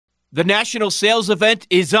The national sales event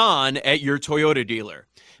is on at your Toyota dealer,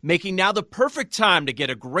 making now the perfect time to get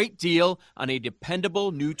a great deal on a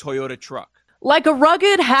dependable new Toyota truck. Like a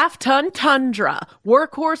rugged half-ton Tundra,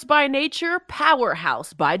 workhorse by nature,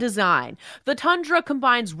 powerhouse by design. The Tundra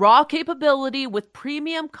combines raw capability with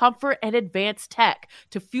premium comfort and advanced tech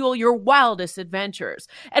to fuel your wildest adventures.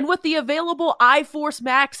 And with the available iForce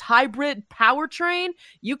Max hybrid powertrain,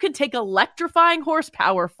 you can take electrifying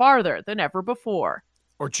horsepower farther than ever before.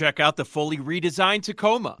 Or check out the fully redesigned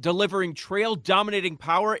Tacoma, delivering trail-dominating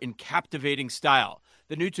power in captivating style.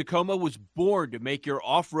 The new Tacoma was born to make your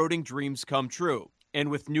off-roading dreams come true.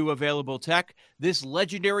 And with new available tech, this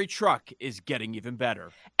legendary truck is getting even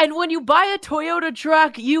better. And when you buy a Toyota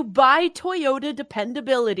truck, you buy Toyota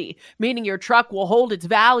dependability, meaning your truck will hold its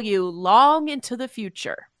value long into the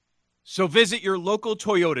future. So visit your local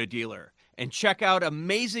Toyota dealer and check out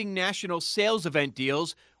amazing national sales event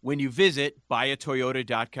deals when you visit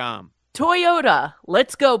buyatoyota.com. Toyota,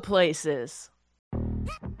 let's go places.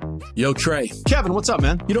 Yo, Trey. Kevin, what's up,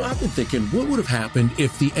 man? You know, I've been thinking, what would have happened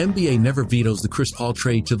if the NBA never vetoes the Chris Paul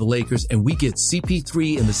trade to the Lakers and we get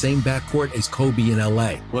CP3 in the same backcourt as Kobe in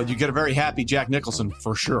LA? Well, you get a very happy Jack Nicholson,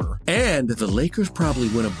 for sure. And the Lakers probably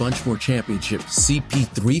win a bunch more championships.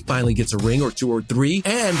 CP3 finally gets a ring or two or three,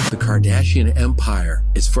 and the Kardashian empire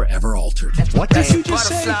is forever altered. What did you just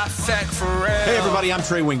say? Hey, everybody, I'm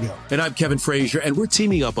Trey Wingo. And I'm Kevin Frazier, and we're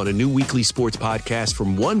teaming up on a new weekly sports podcast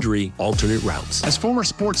from Wondery, Alternate Routes. As former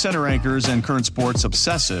Sports Center anchors and current sports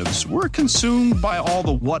obsessives, we're consumed by all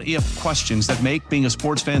the what-if questions that make being a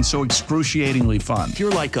sports fan so excruciatingly fun. If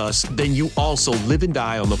you're like us, then you also live and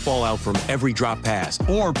die on the fallout from every drop pass.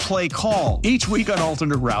 Or play call. Each week on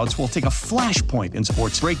Alternate Routes, we'll take a flashpoint in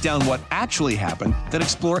sports, break down what actually happened, then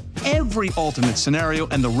explore every alternate scenario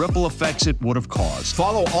and the ripple effects it would have caused.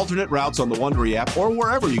 Follow Alternate Routes on the Wondery app or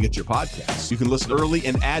wherever you get your podcasts. You can listen early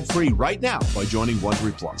and ad-free right now by joining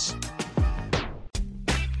Wondery Plus.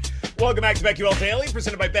 Welcome back to BetQL Daily,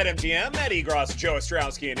 presented by BetMGM. Matt Egross, Joe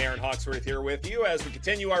Ostrowski, and Aaron Hawksworth here with you as we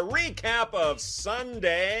continue our recap of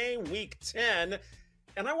Sunday, Week 10.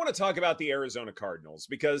 And I want to talk about the Arizona Cardinals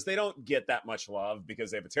because they don't get that much love because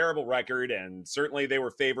they have a terrible record, and certainly they were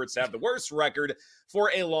favorites to have the worst record for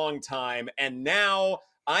a long time. And now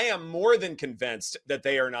I am more than convinced that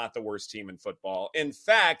they are not the worst team in football. In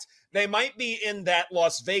fact, they might be in that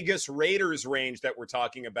Las Vegas Raiders range that we're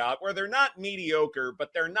talking about, where they're not mediocre,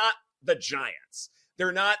 but they're not the Giants.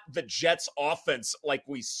 They're not the Jets offense like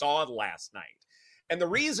we saw last night. And the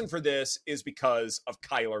reason for this is because of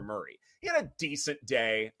Kyler Murray. He had a decent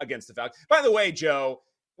day against the Falcons. By the way, Joe,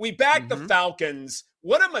 we backed the Falcons.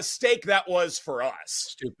 What a mistake that was for us.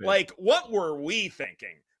 Stupid. Like, what were we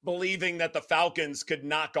thinking? Believing that the Falcons could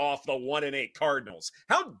knock off the 1-8 Cardinals.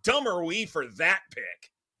 How dumb are we for that pick?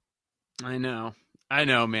 I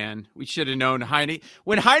know, man. We should have known Heineke.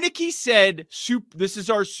 When Heineke said, this is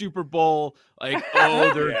our Super Bowl, like,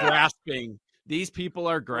 oh, they're grasping. These people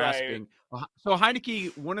are grasping. Right. So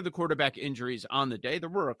Heineke, one of the quarterback injuries on the day, there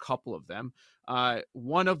were a couple of them.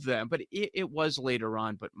 One of them, but it was later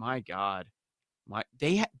on. But my God,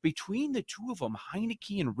 they had, between the two of them,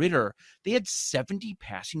 Heineke and Ritter, they had 70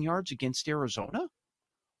 passing yards against Arizona.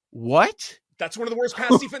 What? That's one of the worst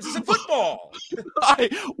pass defenses in football.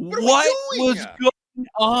 What was going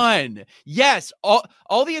on? Yes,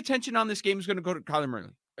 all the attention on this game is going to go to Kyler Murray.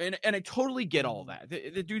 And I totally get all that.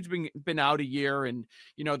 The dude's been out a year, and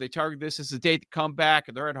they target this as the date to come back,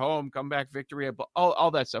 and they're at home, comeback victory,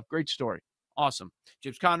 all that stuff. Great story, awesome.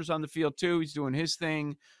 James Conner's on the field too; he's doing his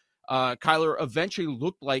thing. Kyler eventually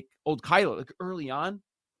looked like old Kyler. Like early on,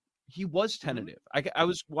 he was tentative. I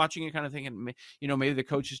was watching it, kind of thinking, maybe the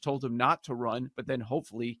coaches told him not to run, but then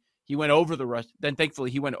hopefully he went over the rush. Then thankfully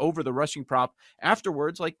he went over the rushing prop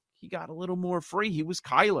afterwards. Like, he got a little more free. He was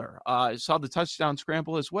Kyler. Saw the touchdown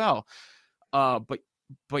scramble as well. But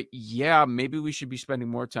yeah, maybe we should be spending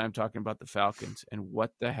more time talking about the Falcons and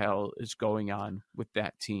what the hell is going on with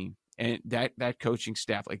that team and that coaching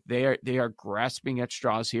staff. Like, they are grasping at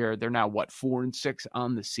straws here. They're now 4-6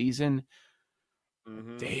 on the season.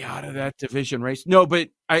 They out of that division race. No, but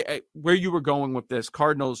I where you were going with this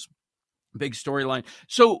Cardinals big storyline.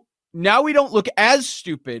 So now we don't look as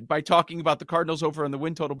stupid by talking about the Cardinals over on the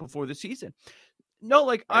win total before the season. No,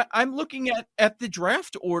 like I'm looking at the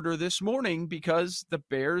draft order this morning because the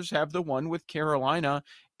Bears have the one with Carolina.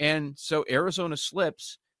 And so Arizona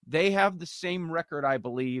slips. They have the same record, I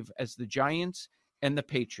believe, as the Giants and the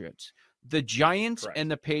Patriots. The Giants and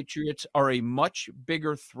the Patriots are a much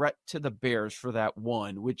bigger threat to the Bears for that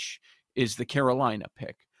one, which is the Carolina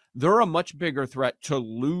pick. They're a much bigger threat to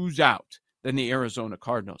lose out than the Arizona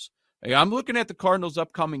Cardinals. I'm looking at the Cardinals'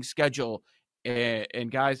 upcoming schedule,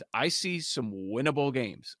 And guys, I see some winnable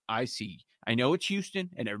games. I know it's Houston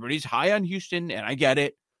and everybody's high on Houston, and I get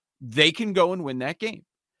it. They can go and win that game.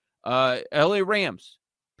 LA Rams,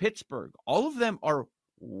 Pittsburgh, all of them are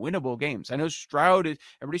winnable games. I know Stroud,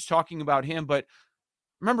 everybody's talking about him, but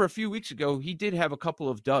remember a few weeks ago, he did have a couple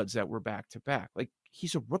of duds that were back to back. Like,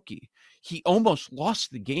 he's a rookie. He almost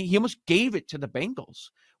lost the game. He almost gave it to the Bengals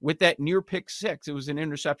with that near pick six. It was an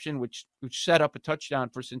interception, which set up a touchdown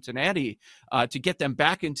for Cincinnati to get them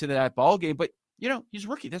back into that ball game. But, he's a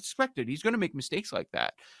rookie. That's expected. He's going to make mistakes like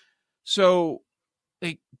that. So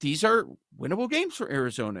these are winnable games for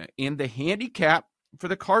Arizona. And the handicap for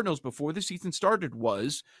the Cardinals before the season started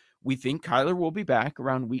was, we think Kyler will be back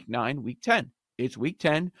around week 9, week 10. It's week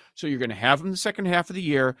 10, so you're going to have him the second half of the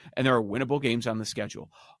year, and there are winnable games on the schedule.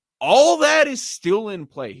 All that is still in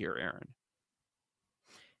play here, Aaron.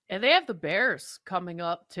 And they have the Bears coming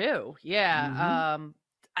up, too. Yeah. Mm-hmm.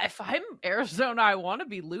 If I'm Arizona, I want to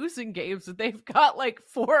be losing games. They've got like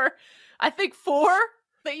 4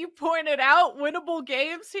 that you pointed out, winnable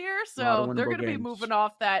games here. So they're going to be moving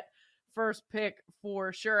off that first pick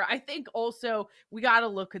for sure. I think also we got to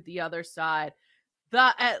look at the other side.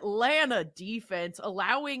 The Atlanta defense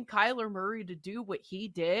allowing Kyler Murray to do what he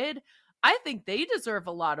did, I think they deserve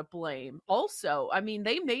a lot of blame. Also, I mean,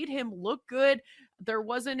 they made him look good. There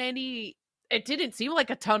wasn't it didn't seem like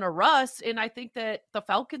a ton of rust, and I think that the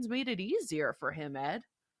Falcons made it easier for him, Ed.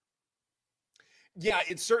 Yeah,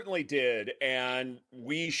 it certainly did, and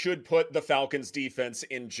we should put the Falcons defense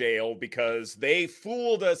in jail because they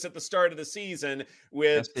fooled us at the start of the season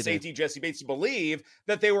with safety Jesse Bates to believe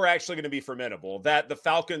that they were actually going to be formidable, that the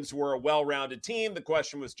Falcons were a well-rounded team. The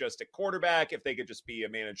question was just at quarterback, if they could just be a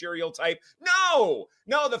managerial type. No,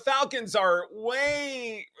 the Falcons are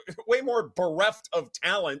way more bereft of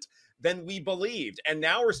talent than we believed, and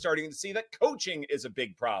now we're starting to see that coaching is a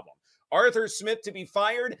big problem. Arthur Smith to be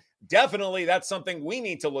fired, definitely that's something we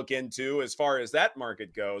need to look into as far as that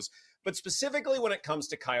market goes. But specifically when it comes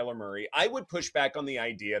to Kyler Murray, I would push back on the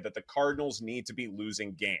idea that the Cardinals need to be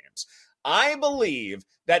losing games. I believe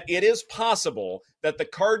that it is possible that the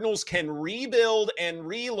Cardinals can rebuild and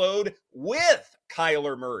reload with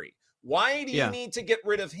Kyler Murray. Why do you need to get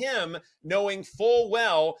rid of him knowing full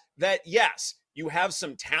well that, yes, you have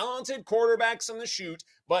some talented quarterbacks in the chute,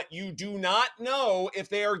 but you do not know if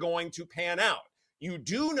they are going to pan out. You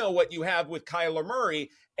do know what you have with Kyler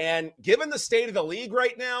Murray, and given the state of the league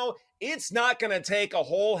right now, it's not going to take a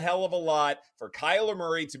whole hell of a lot for Kyler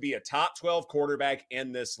Murray to be a top 12 quarterback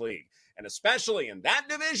in this league. And especially in that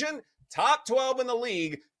division, top 12 in the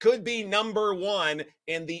league could be number 1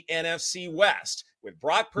 in the NFC West, with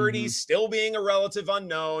Brock Purdy still being a relative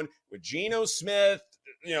unknown, with Geno Smith,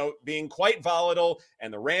 being quite volatile,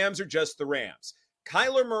 and the Rams are just the Rams.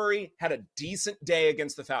 Kyler Murray had a decent day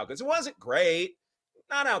against the Falcons. It wasn't great,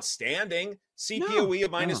 not outstanding. CPOE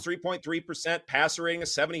of minus 3.3%, passer rating of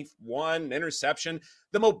 71, interception.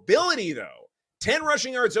 The mobility, though, 10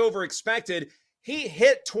 rushing yards over expected. He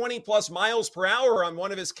hit 20 plus miles per hour on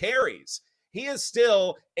one of his carries. He is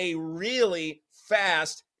still a really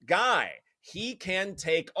fast guy. He can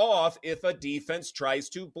take off if a defense tries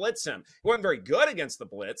to blitz him. He wasn't very good against the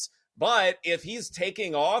blitz, but if he's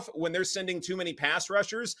taking off when they're sending too many pass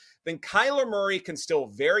rushers, then Kyler Murray can still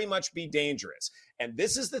very much be dangerous. And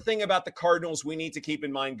this is the thing about the Cardinals we need to keep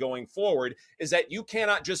in mind going forward, is that you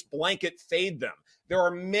cannot just blanket fade them. There are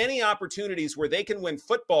many opportunities where they can win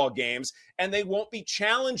football games, and they won't be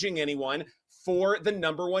challenging anyone for the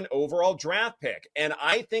number 1 overall draft pick. And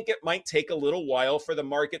I think it might take a little while for the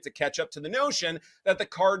market to catch up to the notion that the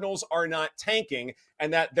Cardinals are not tanking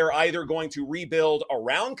and that they're either going to rebuild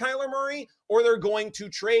around Kyler Murray or they're going to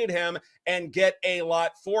trade him and get a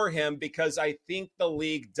lot for him, because I think the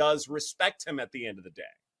league does respect him at the end of the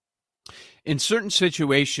day. In certain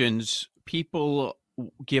situations, people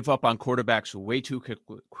give up on quarterbacks way too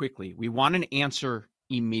quickly. We want an answer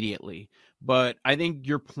immediately. But I think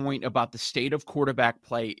your point about the state of quarterback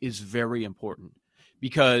play is very important,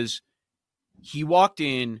 because he walked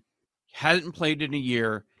in, hasn't played in a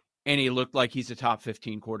year, and he looked like he's a top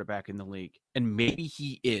 15 quarterback in the league. And maybe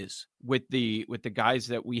he is with the guys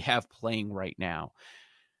that we have playing right now.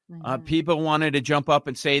 People wanted to jump up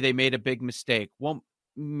and say they made a big mistake. Well,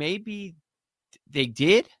 maybe they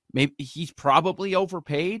did. Maybe he's probably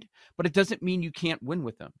overpaid, but it doesn't mean you can't win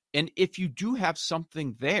with him. And if you do have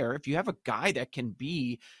something there, if you have a guy that can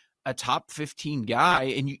be a top 15 guy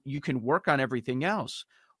and you can work on everything else,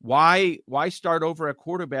 why start over at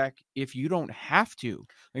quarterback if you don't have to?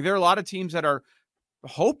 Like, there are a lot of teams that are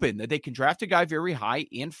hoping that they can draft a guy very high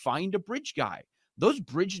and find a bridge guy. Those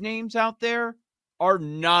bridge names out there are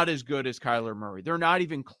not as good as Kyler Murray. They're not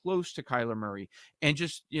even close to Kyler Murray. And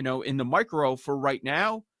just, in the micro for right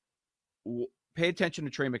now, pay attention to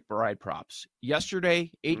Trey McBride props. Yesterday,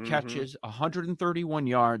 8 catches, 131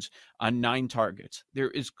 yards on 9 targets. There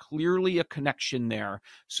is clearly a connection there.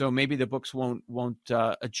 So maybe the books won't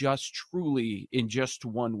adjust truly in just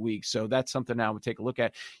 1 week. So that's something I would take a look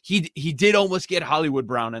at. He did almost get Hollywood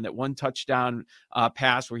Brown on that one touchdown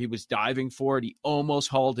pass where he was diving for it. He almost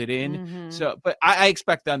hauled it in. So, but I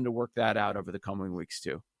expect them to work that out over the coming weeks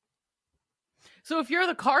too. So if you're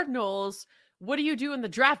the Cardinals, what do you do in the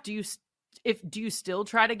draft? Do you still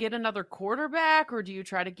try to get another quarterback, or do you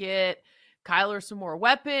try to get Kyler some more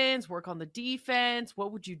weapons, work on the defense?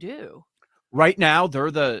 What would you do? Right now,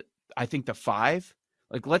 they're I think the 5.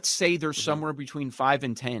 Like, let's say they're somewhere between 5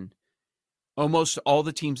 and 10. Almost all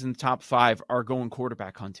the teams in the top 5 are going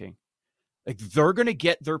quarterback hunting. Like, they're going to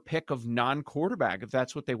get their pick of non-quarterback if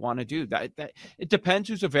that's what they want to do. That it depends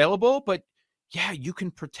who's available, but yeah, you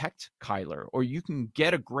can protect Kyler, or you can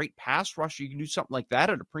get a great pass rush. You can do something like that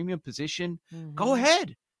at a premium position. Go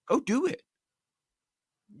ahead. Go do it.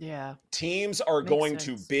 Yeah. Teams are going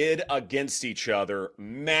to bid against each other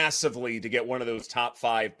massively to get one of those top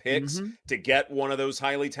 5 picks, to get one of those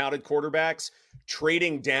highly touted quarterbacks.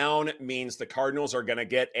 Trading down means the Cardinals are going to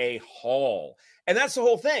get a haul. And that's the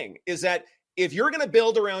whole thing, is that if you're going to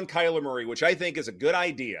build around Kyler Murray, which I think is a good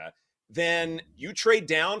idea, then you trade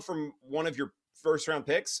down from one of your first-round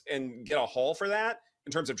picks and get a haul for that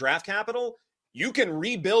in terms of draft capital. You can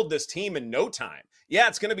rebuild this team in no time. Yeah,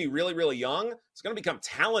 it's going to be really, really young. It's going to become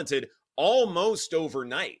talented almost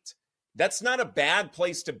overnight. That's not a bad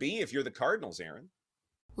place to be if you're the Cardinals, Aaron.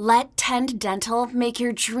 Let Tend Dental make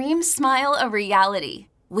your dream smile a reality.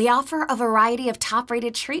 We offer a variety of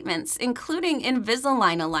top-rated treatments, including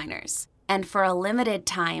Invisalign aligners. And for a limited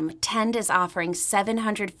time, Tend is offering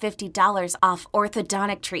 $750 off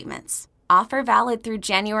orthodontic treatments. Offer valid through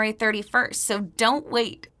January 31st, so don't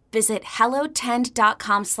wait. Visit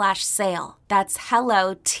hellotend.com/sale. That's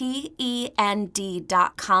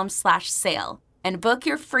hellotend.com/sale. And book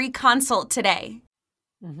your free consult today.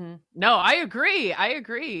 No, I agree.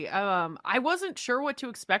 I wasn't sure what to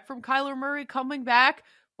expect from Kyler Murray coming back,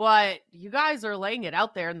 but you guys are laying it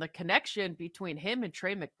out there, and the connection between him and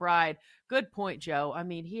Trey McBride. Good point, Joe. I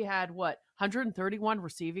mean, he had 131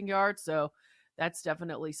 receiving yards, so that's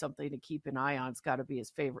definitely something to keep an eye on. It's got to be his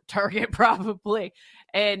favorite target, probably.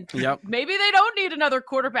 And maybe they don't need another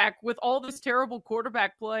quarterback. With all this terrible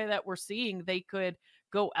quarterback play that we're seeing, they could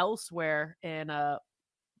go elsewhere and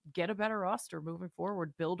get a better roster moving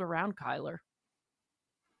forward, build around Kyler.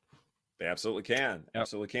 They absolutely can.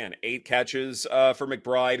 Absolutely can. 8 catches for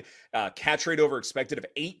McBride. Catch rate over expected of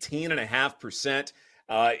 18.5%.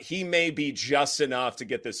 He may be just enough to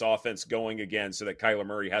get this offense going again so that Kyler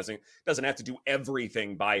Murray doesn't have to do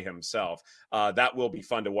everything by himself. That will be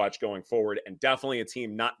fun to watch going forward, and definitely a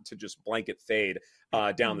team not to just blanket fade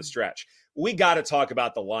down the stretch. We got to talk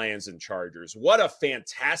about the Lions and Chargers. What a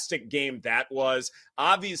fantastic game that was.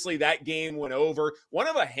 Obviously, that game went over. One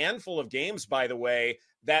of a handful of games, by the way,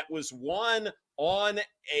 that was won on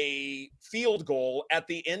a field goal at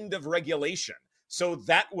the end of regulation. So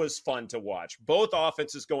that was fun to watch. Both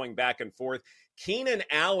offenses going back and forth. Keenan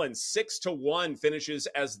Allen, 6-1, finishes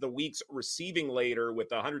as the week's receiving leader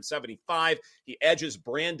with 175. He edges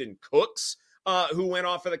Brandon Cooks, who went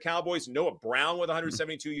off for the Cowboys. Noah Brown with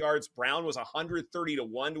 172 yards. Brown was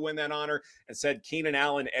 130-1 to win that honor, and said Keenan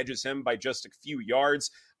Allen edges him by just a few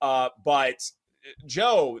yards. But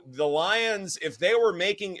Joe, the Lions, if they were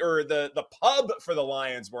making, or the pub for the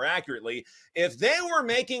Lions more accurately, if they were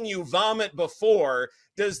making you vomit before,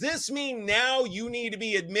 does this mean now you need to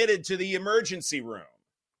be admitted to the emergency room?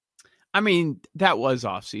 I mean, that was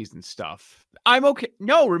off-season stuff. I'm okay.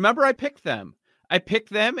 No, remember I picked them.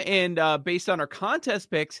 And based on our contest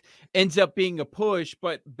picks, ends up being a push,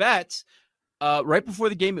 but bets, right before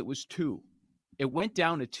the game, it was 2. It went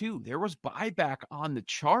down to 2. There was buyback on the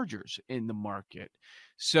Chargers in the market.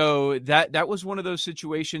 So that was one of those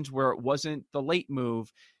situations where it wasn't the late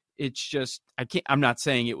move. It's just, I'm not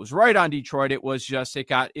saying it was right on Detroit. It was just, it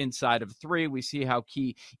got inside of 3. We see how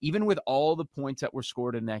key, even with all the points that were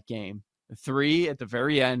scored in that game, 3 at the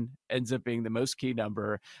very end ends up being the most key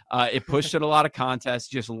number. It pushed at a lot of contests,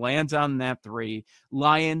 just lands on that 3.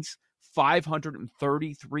 Lions,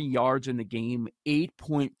 533 yards in the game,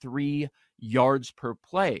 8.3 yards per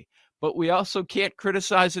play. But we also can't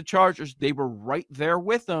criticize the Chargers. They were right there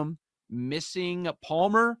with them, missing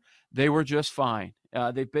Palmer. They were just fine.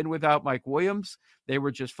 They've been without Mike Williams. They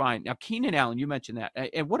were just fine. Now, Keenan Allen, you mentioned that.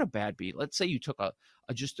 And what a bad beat. Let's say you took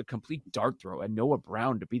just a complete dart throw and Noah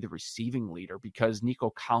Brown to be the receiving leader because Nico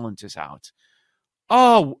Collins is out.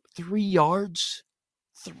 Oh, 3 yards.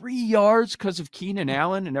 3 yards because of Keenan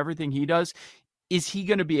Allen and everything he does. Is he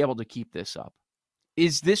going to be able to keep this up?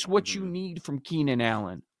 Is this what you need from Keenan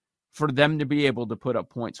Allen for them to be able to put up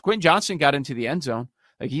points? Quentin Johnston got into the end zone.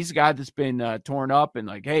 Like, he's a guy that's been torn up and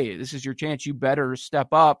like, hey, this is your chance. You better step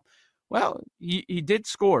up. Well, he did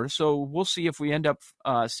score, so we'll see if we end up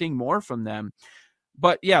seeing more from them.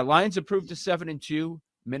 But, yeah, Lions improved to 7-2.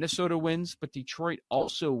 Minnesota wins, but Detroit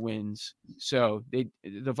also wins. So the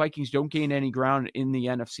Vikings don't gain any ground in the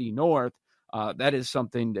NFC North. That is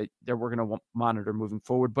something that we're going to monitor moving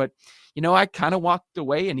forward. But, I kind of walked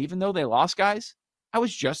away, and even though they lost guys, I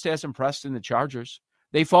was just as impressed in the Chargers.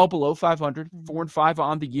 They fall below 500, 4-5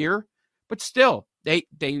 on the year, but still, they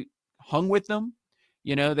hung with them.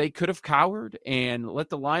 They could have cowered and let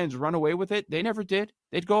the Lions run away with it. They never did.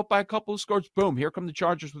 They'd go up by a couple of scores. Boom, here come the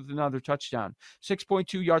Chargers with another touchdown.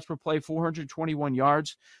 6.2 yards per play, 421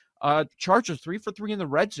 yards. Chargers 3 for 3 in the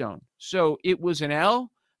red zone. So it was an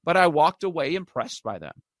L, but I walked away impressed by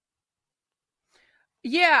them.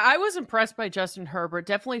 Yeah, I was impressed by Justin Herbert.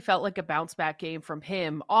 Definitely felt like a bounce back game from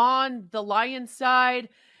him. On the Lions side,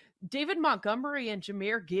 David Montgomery and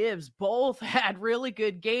Jahmyr Gibbs both had really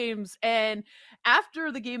good games. And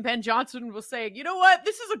after the game, Ben Johnson was saying, you know what,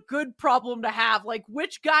 this is a good problem to have. Like,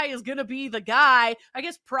 which guy is going to be the guy? I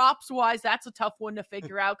guess props wise, that's a tough one to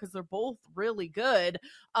figure out because they're both really good.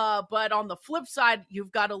 But on the flip side,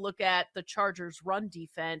 you've got to look at the Chargers' run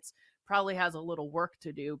defense. Probably has a little work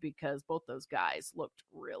to do because both those guys looked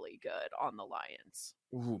really good on the Lions.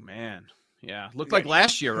 Ooh, man. Yeah. Looked like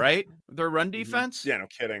last year, right? Their run defense? Yeah, no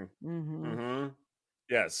kidding.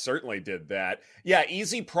 Yeah, certainly did that. Yeah,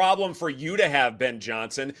 easy problem for you to have, Ben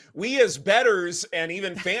Johnson. We as bettors and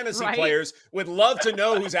even fantasy players would love to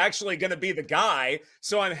know who's actually going to be the guy.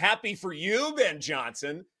 So I'm happy for you, Ben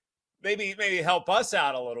Johnson. Maybe help us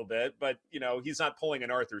out a little bit, but he's not pulling an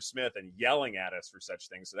Arthur Smith and yelling at us for such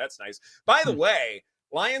things. So that's nice. By the way,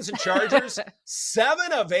 Lions and Chargers,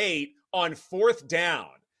 7 of 8 on 4th down.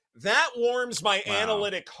 That warms my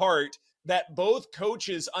analytic heart that both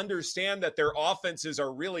coaches understand that their offenses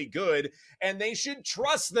are really good and they should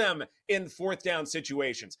trust them in 4th down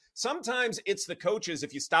situations. Sometimes it's the coaches,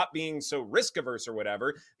 if you stop being so risk averse or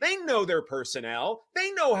whatever, they know their personnel.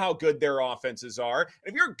 They know how good their offenses are.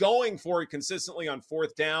 If you're going for it consistently on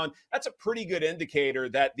 4th down, that's a pretty good indicator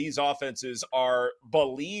that these offenses are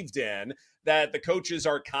believed in, that the coaches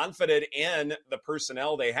are confident in the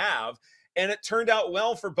personnel they have. And it turned out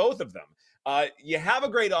well for both of them. You have a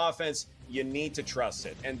great offense, you need to trust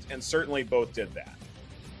it. And certainly both did that.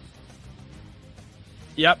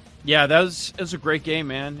 Yep. Yeah, that was a great game,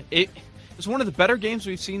 man. It was one of the better games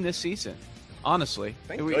we've seen this season, honestly.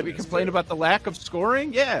 We complained about the lack of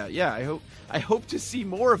scoring. Yeah. I hope to see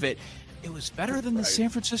more of it. It was better than the San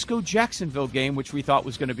Francisco-Jacksonville game, which we thought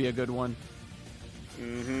was going to be a good one.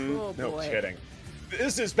 Oh, no boy. kidding.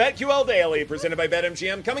 This is BetQL Daily, presented by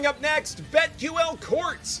BetMGM. Coming up next, BetQL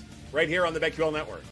Courts, right here on the BetQL Network.